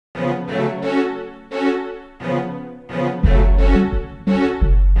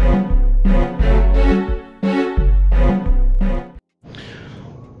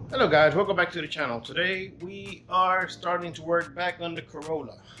Guys, welcome back to the channel. Today we are starting to work back on the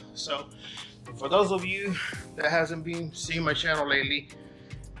Corolla. So for those of you that hasn't been seeing my channel lately,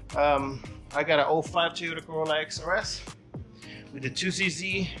 I got an 05 Toyota Corolla XRS with the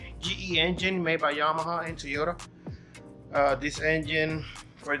 2cc GE engine made by Yamaha and Toyota. This engine,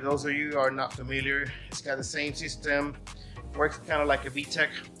 for those of you who are not familiar, it's got the same system, works kind of like a VTEC.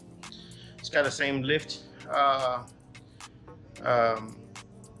 It's got the same lift,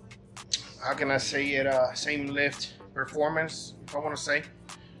 how can I say it, same lift performance, if I want to say,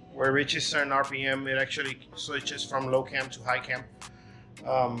 where it reaches certain RPM, it actually switches from low cam to high cam.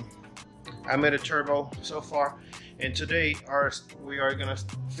 I made a turbo so far, and today we are gonna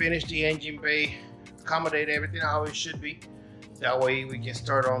finish the engine bay, accommodate everything how it should be. That way we can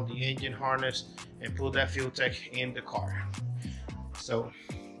start on the engine harness and put that fuel tank in the car. So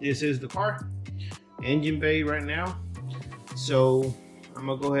this is the car, engine bay right now. So I'm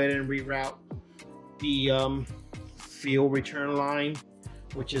gonna go ahead and reroute the fuel return line,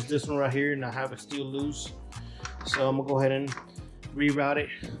 which is this one right here, and I have it still loose. So I'm gonna go ahead and reroute it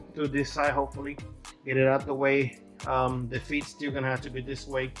to this side, hopefully get it out the way. The feet's still gonna have to be this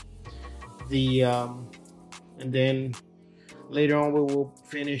way. And then later on we will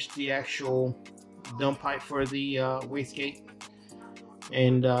finish the actual dump pipe for the wastegate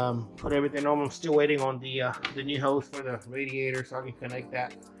and put everything on. I'm still waiting on the new hose for the radiator so I can connect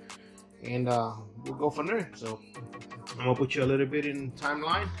that, and we'll go from there. So I'm gonna put you a little bit in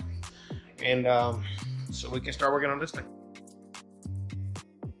timeline, and so we can start working on this thing.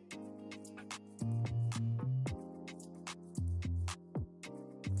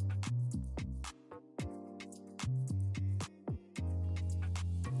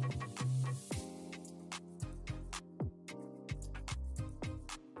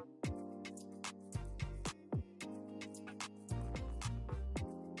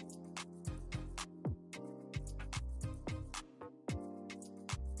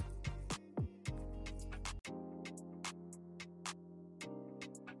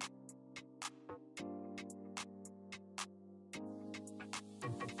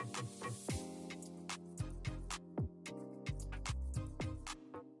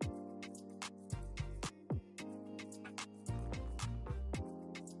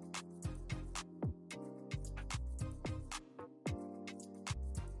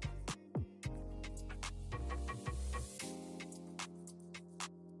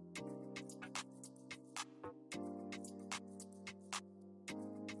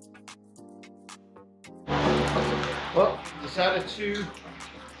 Well, decided to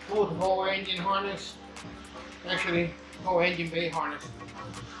pull the whole engine harness, actually whole engine bay harness.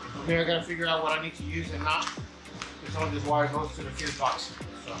 From here I gotta figure out what I need to use and not, because some of this wire goes to the fuse box.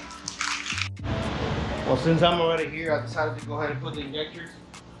 So, well, since I'm already here, I decided to go ahead and put the injectors.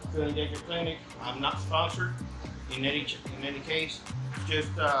 Fuel Injector Clinic. I'm not sponsored in any case. Just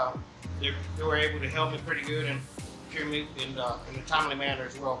they were able to help me pretty good and cure me in a timely manner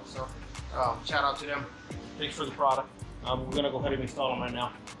as well. So shout out to them. Thanks for the product. We're gonna go ahead and install them right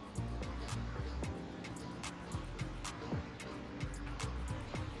now.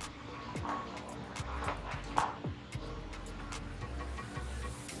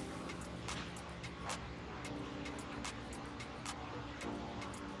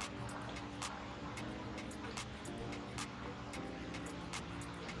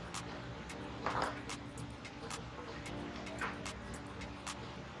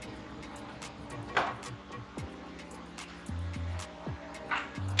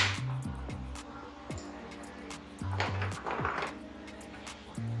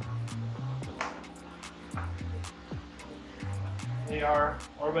 They are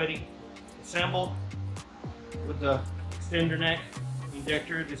already assembled with the extender neck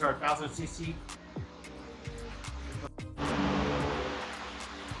injector. These are 1000cc.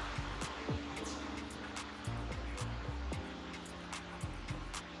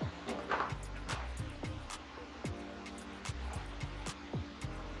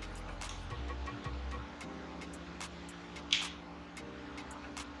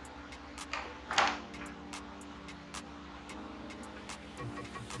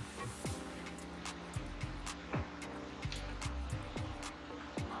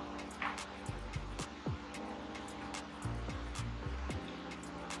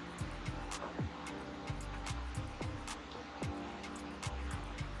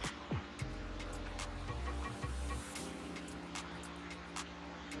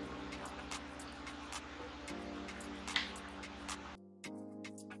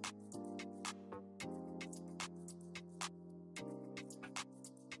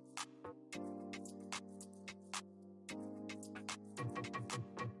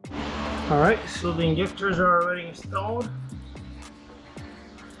 All right, so the injectors are already installed.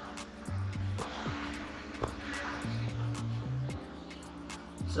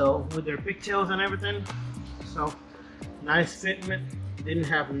 So with their pigtails and everything, so nice fitment, didn't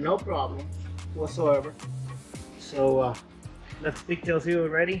have no problem whatsoever. So that's pigtails here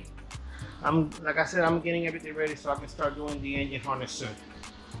ready. Like I said, I'm getting everything ready so I can start doing the engine harness soon.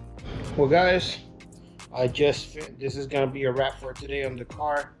 Well guys, this is gonna be a wrap for today on the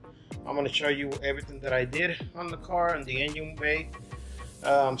car. I'm gonna show you everything that I did on the car and the engine bay.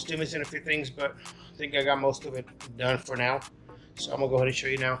 I'm still missing a few things, but I think I got most of it done for now. So I'm gonna go ahead and show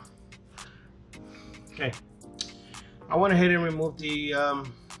you now. Okay, I went ahead and removed the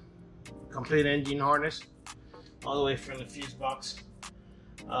complete engine harness all the way from the fuse box.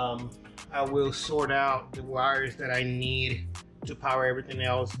 I will sort out the wires that I need to power everything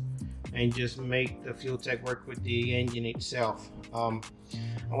else and just make the fuel tech work with the engine itself.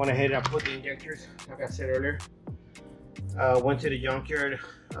 I went ahead and I put the injectors, like I said earlier. Went to the junkyard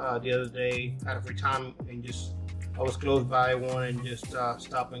the other day out of free time and I was close by one and just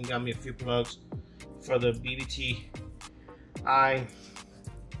stopped and got me a few plugs for the BBT-I,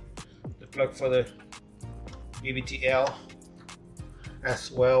 the plug for the BBT-L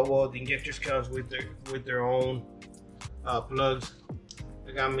as well. Well, the injectors comes with their own plugs.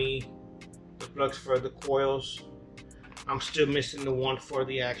 They got me the plugs for the coils. I'm still missing the one for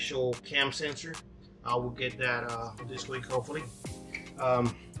the actual cam sensor. I will get that this week hopefully.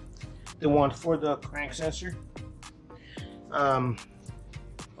 The one for the crank sensor. Other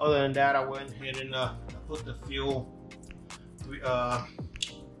than that, I went ahead and put the fuel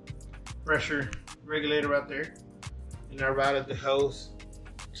pressure regulator right there, and I routed the hose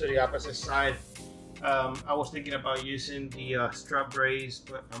to the opposite side. I was thinking about using the strut brace,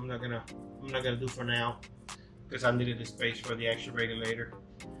 but I'm not gonna do for now because I needed the space for the actual regulator.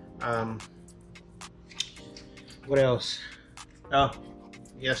 What else? Oh,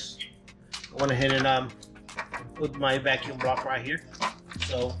 yes, I went ahead and put my vacuum block right here,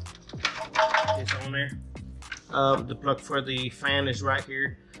 so it's on there. The plug for the fan is right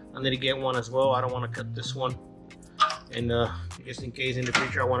here. I need to get one as well. I don't want to cut this one, and just in case in the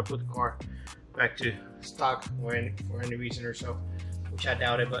future I want to put the car back to stock for any reason or so, which I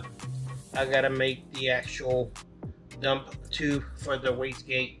doubt it, but I gotta make the actual dump tube for the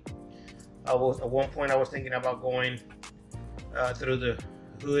wastegate. At one point I was thinking about going through the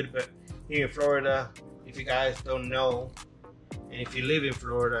hood, but here in Florida, if you guys don't know, and if you live in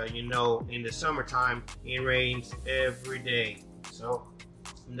Florida, you know in the summertime it rains every day. So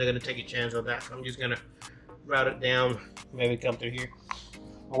I'm not gonna take a chance on that. So I'm just gonna route it down, maybe come through here.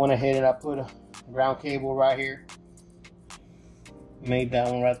 I went ahead and I put a ground cable right here. Made that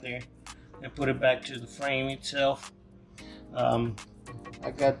one right there. And put it back to the frame itself. I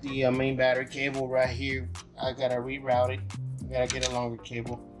got the main battery cable right here. I gotta reroute it. I gotta get a longer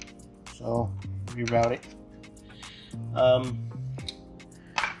cable. So reroute it.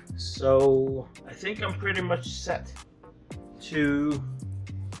 So I think I'm pretty much set to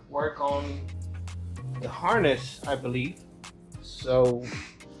work on the harness, I believe. So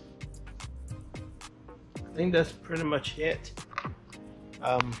I think that's pretty much it.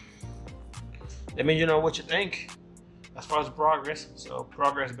 Let me know what you think as far as progress. So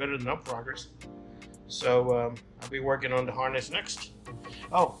progress better than no progress. So I'll be working on the harness next.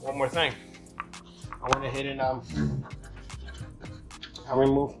 Oh, one more thing. I went ahead and I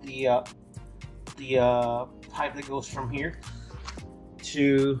removed the pipe that goes from here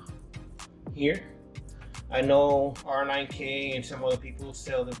to here. I know R9K and some other people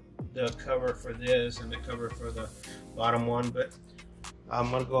sell the cover for this and the cover for the bottom one, but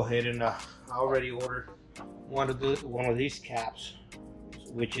I'm gonna go ahead and I already ordered one of these caps,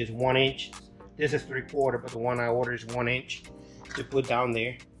 which is 1 inch. This is 3/4, but the one I ordered is 1 inch to put down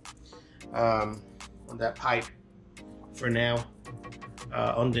there on that pipe for now.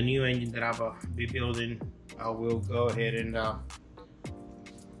 On the new engine that I'll be building, I will go ahead and I'll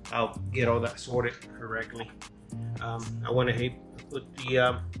get all that sorted correctly. I went ahead and put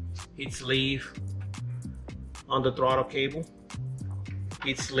the heat sleeve on the throttle cable,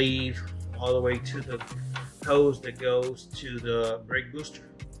 heat sleeve all the way to the hose that goes to the brake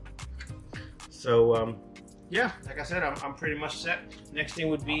booster. So yeah, like I said, I'm pretty much set. Next thing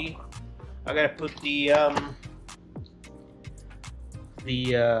would be I gotta put the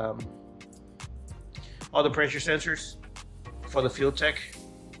all the pressure sensors for the fuel tech,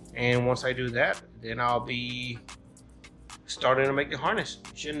 and once I do that, then I'll be starting to make the harness.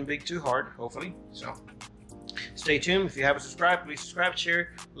 Shouldn't be too hard, hopefully. So stay tuned. If you haven't subscribed, please subscribe,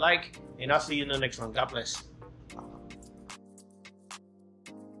 share, like, and I'll see you in the next one. God bless.